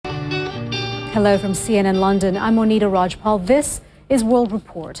Hello from CNN London. I'm Monita Rajpal. This is World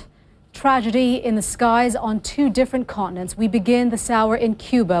Report. Tragedy in the skies on two different continents. We begin this hour in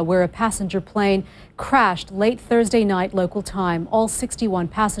Cuba, where a passenger plane crashed late Thursday night local time. All 61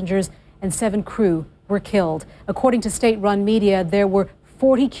 passengers and 7 crew were killed. According to state-run media, there were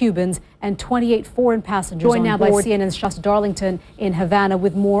 40 Cubans and 28 foreign passengers joined now by CNN's Shasta Darlington in Havana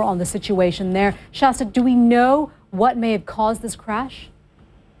with more on the situation there. Shasta, do we know what may have caused this crash?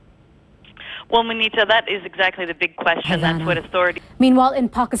 Well, Monita, that is exactly the big question. That's what authorities... Meanwhile, in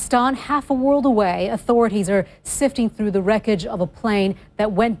Pakistan, half a world away, authorities are sifting through the wreckage of a plane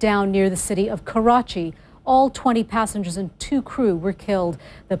that went down near the city of Karachi. All 20 passengers and 2 crew were killed.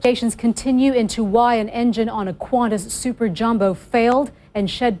 The investigations continue into why an engine on a Qantas Super Jumbo failed and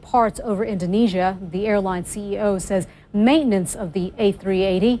shed parts over Indonesia. The airline CEO says maintenance of the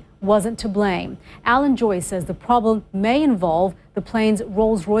A380 wasn't to blame. Alan Joyce says the problem may involve the plane's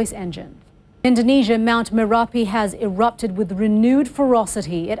Rolls-Royce engine. Indonesia, Mount Merapi has erupted with renewed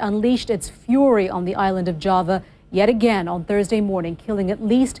ferocity. It unleashed its fury on the island of Java yet again on Thursday morning, killing at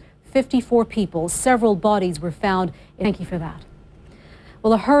least 54 people. Several bodies were found. Thank you for that.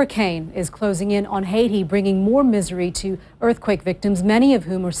 Well, a hurricane is closing in on Haiti, bringing more misery to earthquake victims, many of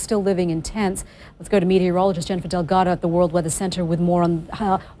whom are still living in tents. Let's go to meteorologist Jennifer Delgado at the World Weather Center with more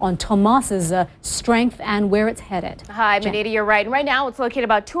on Tomas's strength and where it's headed. Hi, Monita, you're right. Right now, it's located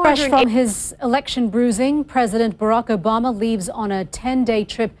about 200. Fresh from his election bruising, President Barack Obama leaves on a 10-day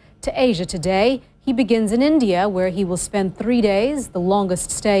trip to Asia today. He begins in India, where he will spend 3 days, the longest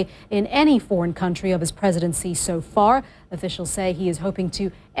stay in any foreign country of his presidency so far. Officials say he is hoping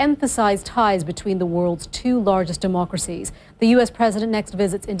to emphasize ties between the world's 2 largest democracies. The U.S. president next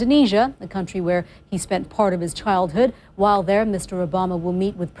visits Indonesia, a country where he spent part of his childhood. While there, Mr. Obama will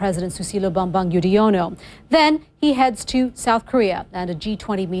meet with President Susilo Bambang Yudhoyono. Then he heads to South Korea and a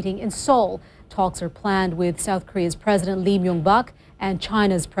G20 meeting in Seoul. Talks are planned with South Korea's President Lee Myung-bak and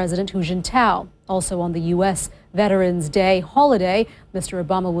China's President Hu Jintao. Also on the U.S. Veterans Day holiday, Mr.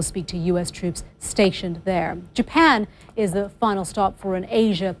 Obama will speak to U.S. troops stationed there. Japan is the final stop for an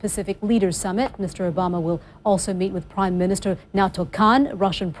Asia-Pacific Leaders Summit. Mr. Obama will also meet with Prime Minister Naoto Kan,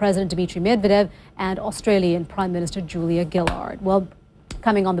 Russian President Dmitry Medvedev, and Australian Prime Minister Julia Gillard. Well,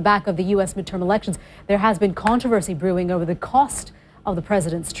 coming on the back of the U.S. midterm elections, there has been controversy brewing over the cost of the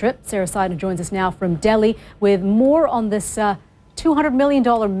president's trip. Sarah Seidner joins us now from Delhi with more on this $200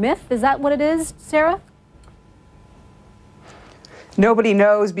 million myth. Is that what it is, Sarah? Nobody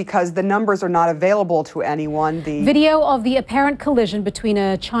knows because the numbers are not available to anyone. The video of the apparent collision between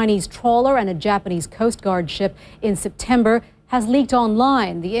a Chinese trawler and a Japanese Coast Guard ship in September has leaked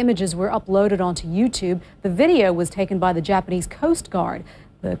online. The images were uploaded onto YouTube. The video was taken by the Japanese Coast Guard.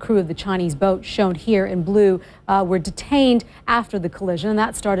 The crew of the Chinese boat, shown here in blue, were detained after the collision, and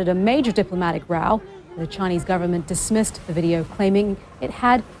that started a major diplomatic row. The Chinese government dismissed the video, claiming it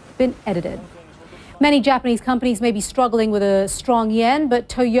had been edited. Many Japanese companies may be struggling with a strong yen, but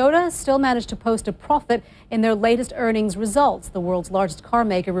Toyota still managed to post a profit in their latest earnings results. The world's largest car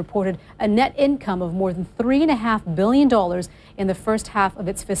maker reported a net income of more than $3.5 billion in the first half of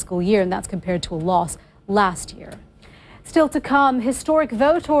its fiscal year, and that's compared to a loss last year. Still to come, historic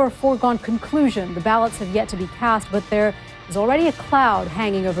vote or foregone conclusion. The ballots have yet to be cast, but there is already a cloud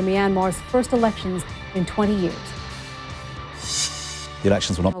hanging over Myanmar's first elections in 20 years. The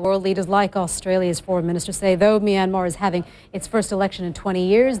elections will not... World leaders like Australia's foreign minister say though Myanmar is having its first election in 20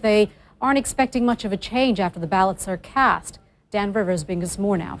 years, they aren't expecting much of a change after the ballots are cast. Dan Rivers brings us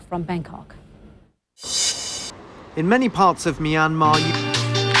more now from Bangkok. In many parts of Myanmar...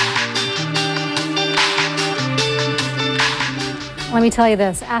 Let me tell you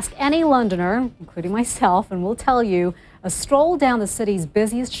this, ask any Londoner, including myself, and we'll tell you a stroll down the city's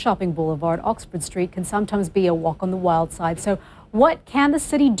busiest shopping boulevard, Oxford Street, can sometimes be a walk on the wild side. So what can the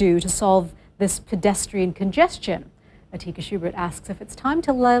city do to solve this pedestrian congestion? Atika Schubert asks if it's time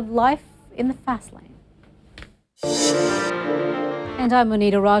to live life in the fast lane. And I'm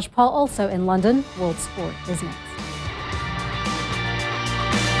Monita Rajpal, also in London. World Sport is next.